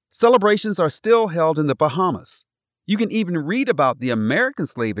lost. Celebrations are still held in the Bahamas. You can even read about the American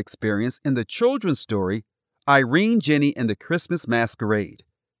slave experience in the children's story, Irene, Jenny, and the Christmas Masquerade.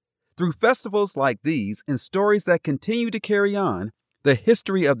 Through festivals like these and stories that continue to carry on, the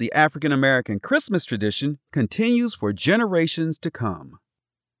history of the African American Christmas tradition continues for generations to come.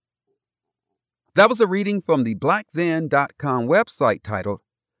 That was a reading from the blackthen.com website titled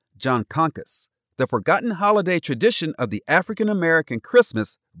Jonconkus, the forgotten holiday tradition of the African American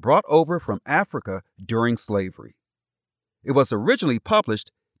Christmas brought over from Africa during slavery. It was originally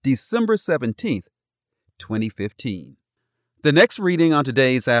published December 17, 2015. The next reading on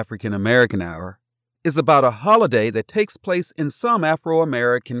today's African American Hour is about a holiday that takes place in some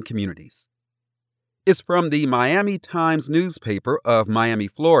Afro-American communities. It's from the Miami Times newspaper of Miami,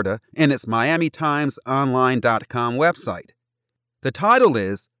 Florida, and its MiamiTimesOnline.com website. The title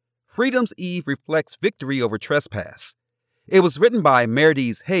is Freedom's Eve Reflects Victory Over Trespass. It was written by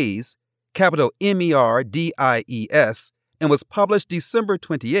Merdies Hayes, capital MERDIES, and was published December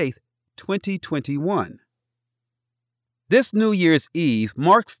 28, 2021. This New Year's Eve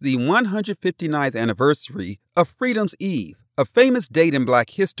marks the 159th anniversary of Freedom's Eve, a famous date in Black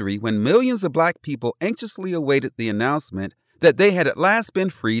history when millions of Black people anxiously awaited the announcement that they had at last been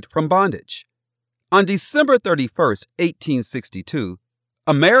freed from bondage. On December 31, 1862,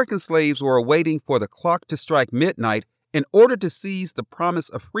 American slaves were waiting for the clock to strike midnight in order to seize the promise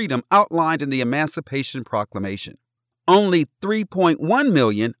of freedom outlined in the Emancipation Proclamation. Only 3.1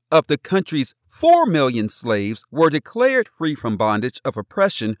 million of the country's 4 million slaves were declared free from bondage of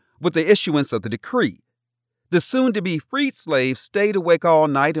oppression with the issuance of the decree. The soon-to-be freed slaves stayed awake all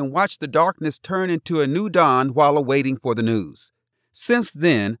night and watched the darkness turn into a new dawn while awaiting for the news. Since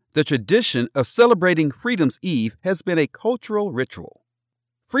then, the tradition of celebrating Freedom's Eve has been a cultural ritual.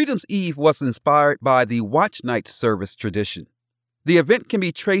 Freedom's Eve was inspired by the Watch Night service tradition. The event can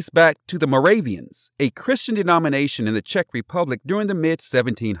be traced back to the Moravians, a Christian denomination in the Czech Republic during the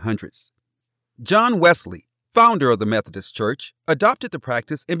mid-1700s. John Wesley, founder of the Methodist Church, adopted the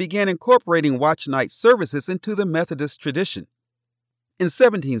practice and began incorporating watch night services into the Methodist tradition. In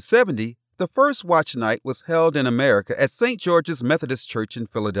 1770, the first watch night was held in America at St. George's Methodist Church in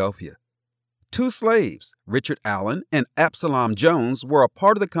Philadelphia. 2 slaves, Richard Allen and Absalom Jones, were a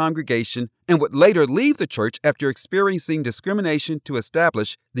part of the congregation and would later leave the church after experiencing discrimination to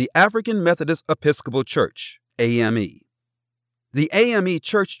establish the African Methodist Episcopal Church, AME. The AME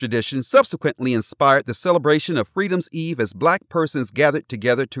church tradition subsequently inspired the celebration of Freedom's Eve as Black persons gathered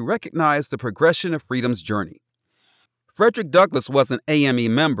together to recognize the progression of freedom's journey. Frederick Douglass was an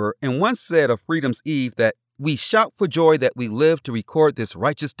AME member and once said of Freedom's Eve that, "We shout for joy that we live to record this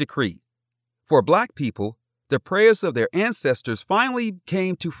righteous decree." For Black people, the prayers of their ancestors finally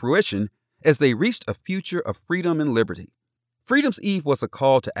came to fruition as they reached a future of freedom and liberty. Freedom's Eve was a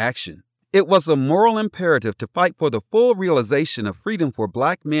call to action. It was a moral imperative to fight for the full realization of freedom for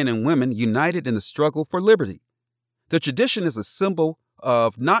Black men and women united in the struggle for liberty. The tradition is a symbol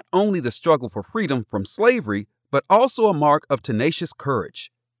of not only the struggle for freedom from slavery, but also a mark of tenacious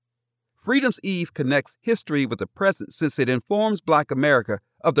courage. Freedom's Eve connects history with the present since it informs Black America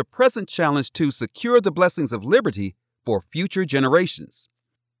of the present challenge to secure the blessings of liberty for future generations.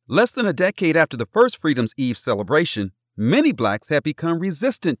 Less than a decade after the first Freedom's Eve celebration, many Blacks had become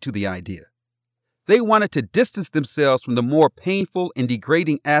resistant to the idea. They wanted to distance themselves from the more painful and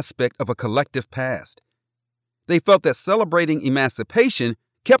degrading aspect of a collective past. They felt that celebrating emancipation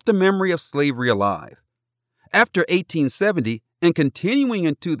kept the memory of slavery alive. After 1870 and continuing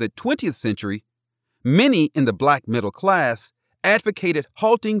into the 20th century, many in the Black middle class advocated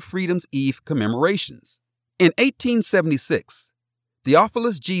halting Freedom's Eve commemorations. In 1876,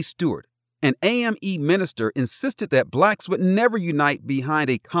 Theophilus G. Stewart, an AME minister insisted that blacks would never unite behind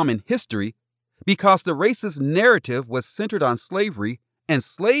a common history because the racist narrative was centered on slavery, and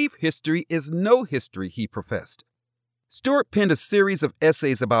slave history is no history, he professed. Stewart penned a series of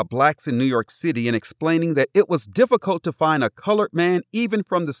essays about blacks in New York City and explaining that it was difficult to find a colored man, even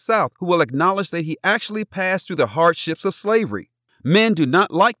from the South, who will acknowledge that he actually passed through the hardships of slavery. Men do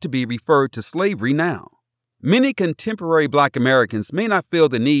not like to be referred to slavery now. Many contemporary black Americans may not feel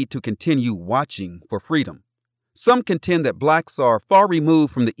the need to continue watching for freedom. Some contend that blacks are far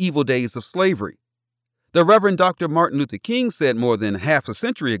removed from the evil days of slavery. The Reverend Dr. Martin Luther King said more than half a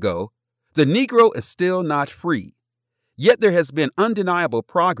century ago, "The Negro is still not free." Yet there has been undeniable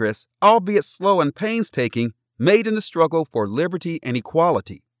progress, albeit slow and painstaking, made in the struggle for liberty and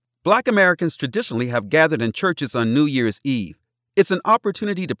equality. Black Americans traditionally have gathered in churches on New Year's Eve. It's an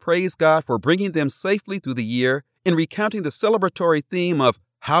opportunity to praise God for bringing them safely through the year and recounting the celebratory theme of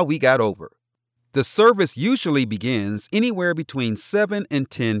how we got over. The service usually begins anywhere between 7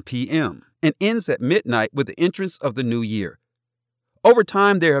 and 10 p.m. and ends at midnight with the entrance of the new year. Over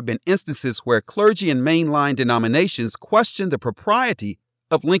time, there have been instances where clergy and mainline denominations question the propriety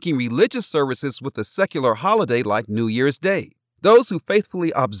of linking religious services with a secular holiday like New Year's Day. Those who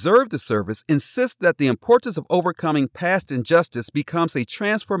faithfully observe the service insist that the importance of overcoming past injustice becomes a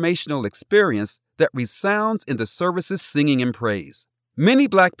transformational experience that resounds in the service's singing and praise. Many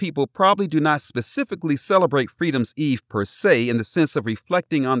black people probably do not specifically celebrate Freedom's Eve per se in the sense of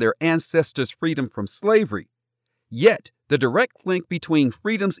reflecting on their ancestors' freedom from slavery. Yet, the direct link between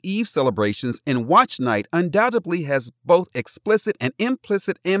Freedom's Eve celebrations and Watch Night undoubtedly has both explicit and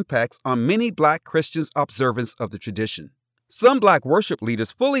implicit impacts on many black Christians' observance of the tradition. Some black worship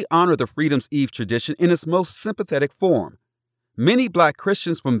leaders fully honor the Freedom's Eve tradition in its most sympathetic form. Many black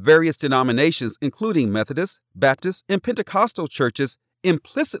Christians from various denominations, including Methodist, Baptist, and Pentecostal churches,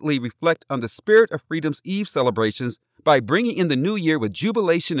 implicitly reflect on the spirit of Freedom's Eve celebrations by bringing in the new year with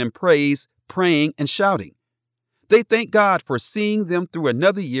jubilation and praise, praying, and shouting. They thank God for seeing them through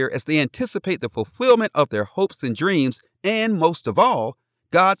another year as they anticipate the fulfillment of their hopes and dreams and, most of all,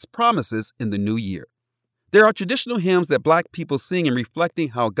 God's promises in the new year. There are traditional hymns that black people sing in reflecting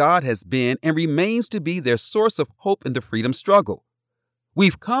how God has been and remains to be their source of hope in the freedom struggle.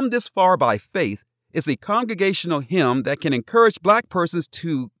 "We've Come This Far by Faith" is a congregational hymn that can encourage black persons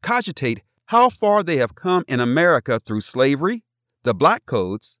to cogitate how far they have come in America through slavery, the Black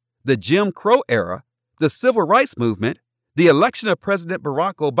Codes, the Jim Crow era, the Civil Rights Movement, the election of President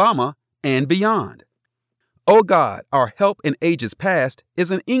Barack Obama, and beyond. "O God, Our Help in Ages Past"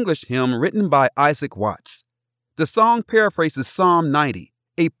 is an English hymn written by Isaac Watts. The song paraphrases Psalm 90,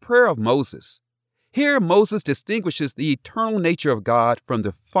 a prayer of Moses. Here, Moses distinguishes the eternal nature of God from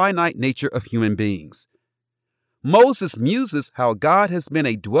the finite nature of human beings. Moses muses how God has been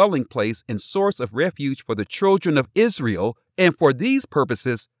a dwelling place and source of refuge for the children of Israel, and for these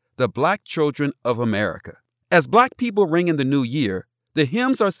purposes, the black children of America. As black people ring in the new year, the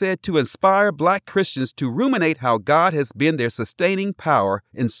hymns are said to inspire black Christians to ruminate how God has been their sustaining power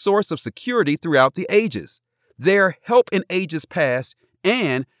and source of security throughout the ages, their help in ages past,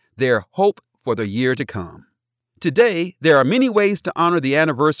 and their hope for the year to come. Today, there are many ways to honor the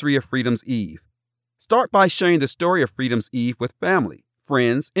anniversary of Freedom's Eve. Start by sharing the story of Freedom's Eve with family,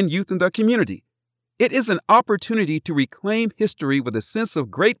 friends, and youth in the community. It is an opportunity to reclaim history with a sense of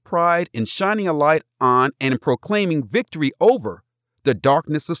great pride in shining a light on and proclaiming victory over the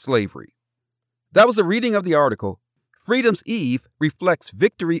darkness of slavery. That was a reading of the article, "Freedom's Eve Reflects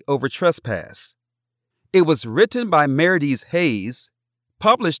Victory Over Trespass." It was written by Meredith Hayes,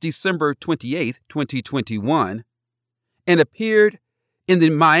 published December 28, 2021, and appeared in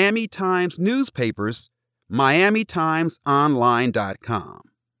the Miami Times newspapers, MiamiTimesOnline.com.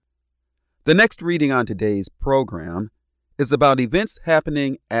 The next reading on today's program is about events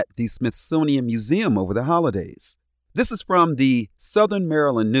happening at the Smithsonian Museum over the holidays. This is from the Southern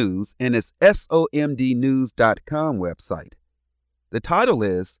Maryland News and its SOMDnews.com website. The title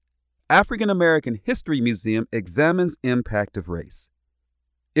is African American History Museum Examines Impact of Race.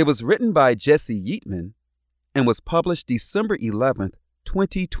 It was written by Jesse Yeatman and was published December 11,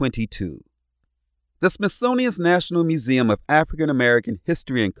 2022. The Smithsonian's National Museum of African American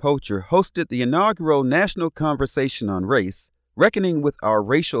History and Culture hosted the inaugural National Conversation on Race, Reckoning with Our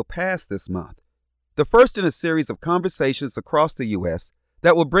Racial Past this month, the first in a series of conversations across the U.S.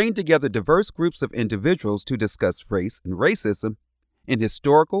 that will bring together diverse groups of individuals to discuss race and racism in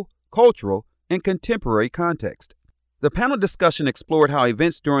historical, cultural, and contemporary context. The panel discussion explored how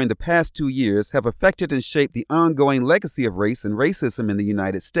events during the past 2 years have affected and shaped the ongoing legacy of race and racism in the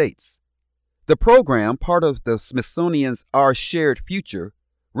United States. The program, part of the Smithsonian's Our Shared Future,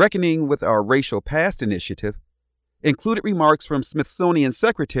 Reckoning with Our Racial Past initiative, included remarks from Smithsonian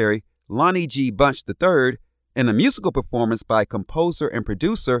Secretary Lonnie G. Bunch III and a musical performance by composer and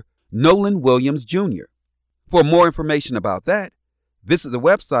producer Nolan Williams Jr. For more information about that, visit the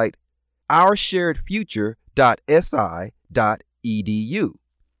website oursharedfuture.si.edu.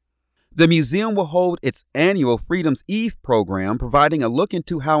 The museum will hold its annual Freedom's Eve program, providing a look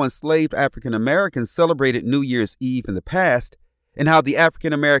into how enslaved African Americans celebrated New Year's Eve in the past and how the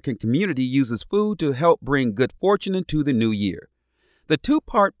African American community uses food to help bring good fortune into the new year. The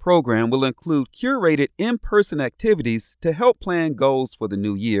two-part program will include curated in-person activities to help plan goals for the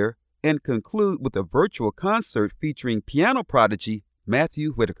new year and conclude with a virtual concert featuring piano prodigy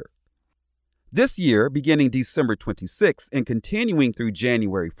Matthew Whitaker. This year, beginning December 26th and continuing through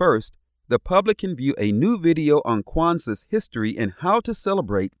January 1st, the public can view a new video on Kwanza's history and how to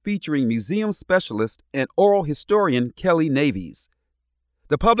celebrate featuring museum specialist and oral historian Kelly Navies.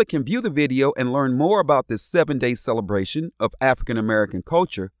 The public can view the video and learn more about this 7-day celebration of African American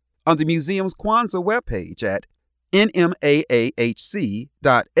culture on the museum's Kwanza webpage at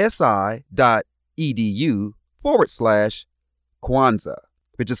nmaahc.si.edu/Kwanza,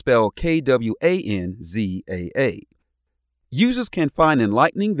 which is spelled Kwanzaa. Users can find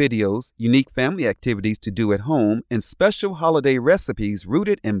enlightening videos, unique family activities to do at home, and special holiday recipes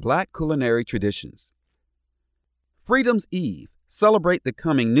rooted in Black culinary traditions. Freedom's Eve, Celebrate the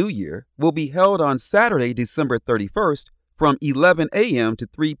Coming New Year, will be held on Saturday, December 31st from 11 a.m. to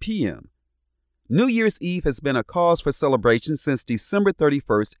 3 p.m. New Year's Eve has been a cause for celebration since December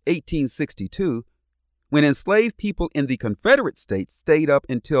 31st, 1862, when enslaved people in the Confederate States stayed up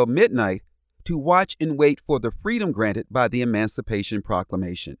until midnight to watch and wait for the freedom granted by the Emancipation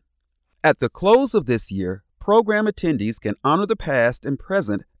Proclamation. At the close of this year, program attendees can honor the past and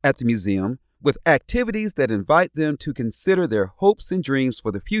present at the museum with activities that invite them to consider their hopes and dreams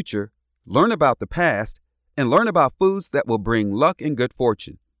for the future, learn about the past, and learn about foods that will bring luck and good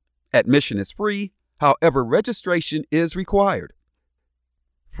fortune. Admission is free, however, registration is required.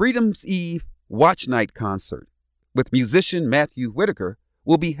 Freedom's Eve Watch Night Concert with musician Matthew Whitaker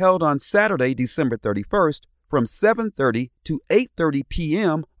will be held on Saturday, December 31st from 7:30 to 8:30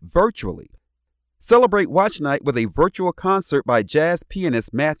 p.m. virtually. Celebrate Watch Night with a virtual concert by jazz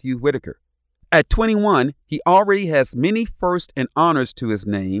pianist Matthew Whitaker. At 21, he already has many firsts and honors to his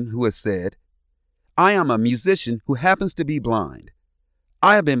name, who has said, "I am a musician who happens to be blind.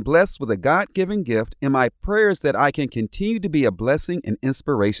 I have been blessed with a God-given gift, and my prayer is that I can continue to be a blessing and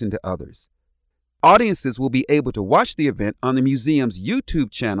inspiration to others." Audiences will be able to watch the event on the museum's YouTube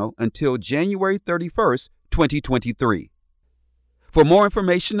channel until January 31st, 2023. For more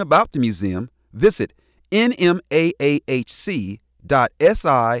information about the museum, visit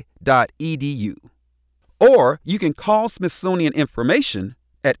nmaahc.si.edu. Or you can call Smithsonian Information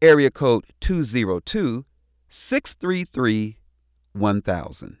at area code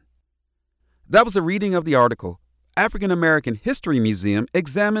 202-633-1000. That was a reading of the article, African American History Museum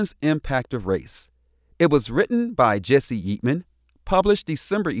Examines Impact of Race. It was written by Jesse Yeatman, published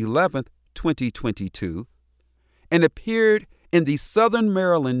December 11th, 2022, and appeared in the Southern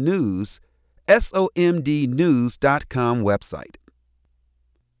Maryland News, SOMDnews.com website.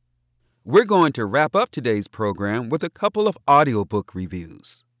 We're going to wrap up today's program with a couple of audiobook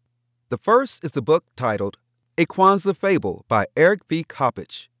reviews. The first is the book titled A Kwanza Fable by Eric V.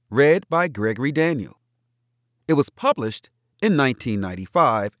 Coppage, read by Gregory Daniel. It was published in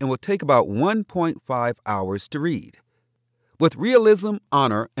 1995 and will take about 1.5 hours to read. With realism,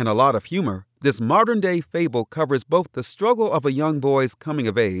 honor, and a lot of humor, this modern-day fable covers both the struggle of a young boy's coming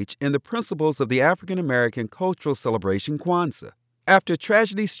of age and the principles of the African American cultural celebration Kwanza. After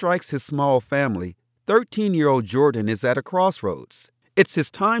tragedy strikes his small family, 13-year-old Jordan is at a crossroads. It's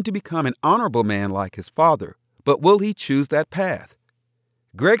his time to become an honorable man like his father, but will he choose that path?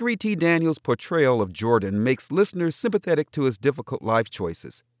 Gregory T. Daniels' portrayal of Jordan makes listeners sympathetic to his difficult life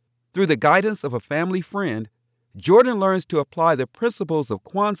choices. Through the guidance of a family friend, Jordan learns to apply the principles of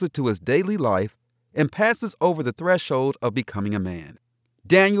Kwanza to his daily life and passes over the threshold of becoming a man.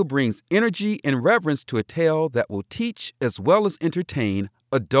 Daniel brings energy and reverence to a tale that will teach as well as entertain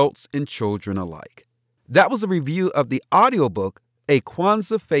adults and children alike. That was a review of the audiobook A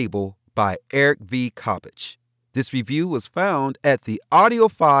Kwanza Fable by Eric V. Coppage. This review was found at the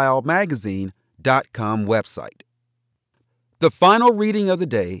AudiofileMagazine.com website. The final reading of the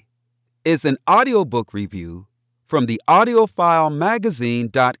day is an audiobook review from the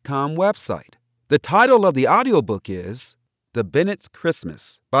AudiofileMagazine.com website. The title of the audiobook is The Bennett's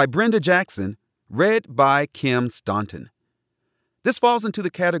Christmas by Brenda Jackson, read by Kim Staunton. This falls into the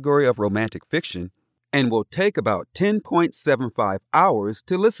category of romantic fiction and will take about 10.75 hours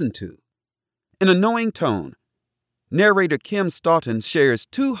to listen to. In a knowing tone, narrator Kim Staunton shares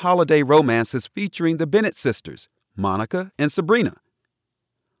 2 holiday romances featuring the Bennett sisters, Monica and Sabrina.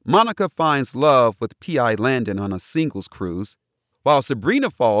 Monica finds love with P.I. Landon on a singles cruise, while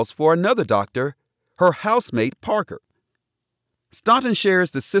Sabrina falls for another doctor, her housemate Parker. Staunton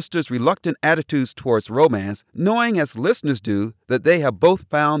shares the sisters' reluctant attitudes towards romance, knowing as listeners do that they have both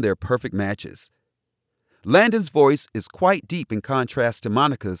found their perfect matches. Landon's voice is quite deep in contrast to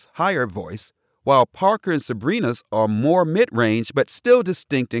Monica's higher voice, while Parker and Sabrina's are more mid-range but still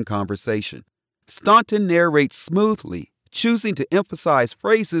distinct in conversation. Staunton narrates smoothly, choosing to emphasize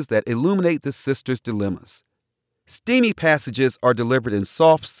phrases that illuminate the sisters' dilemmas. Steamy passages are delivered in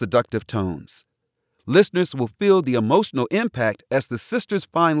soft, seductive tones. Listeners will feel the emotional impact as the sisters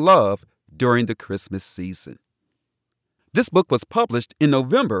find love during the Christmas season. This book was published in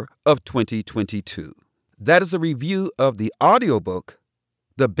November of 2022. That is a review of the audiobook,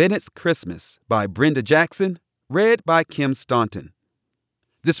 The Bennett's Christmas by Brenda Jackson, read by Kim Staunton.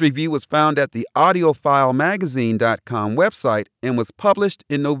 This review was found at the audiofilemagazine.com website and was published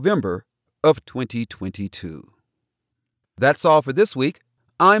in November of 2022. That's all for this week.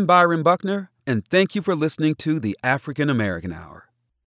 I'm Byron Buckner, and thank you for listening to the African American Hour.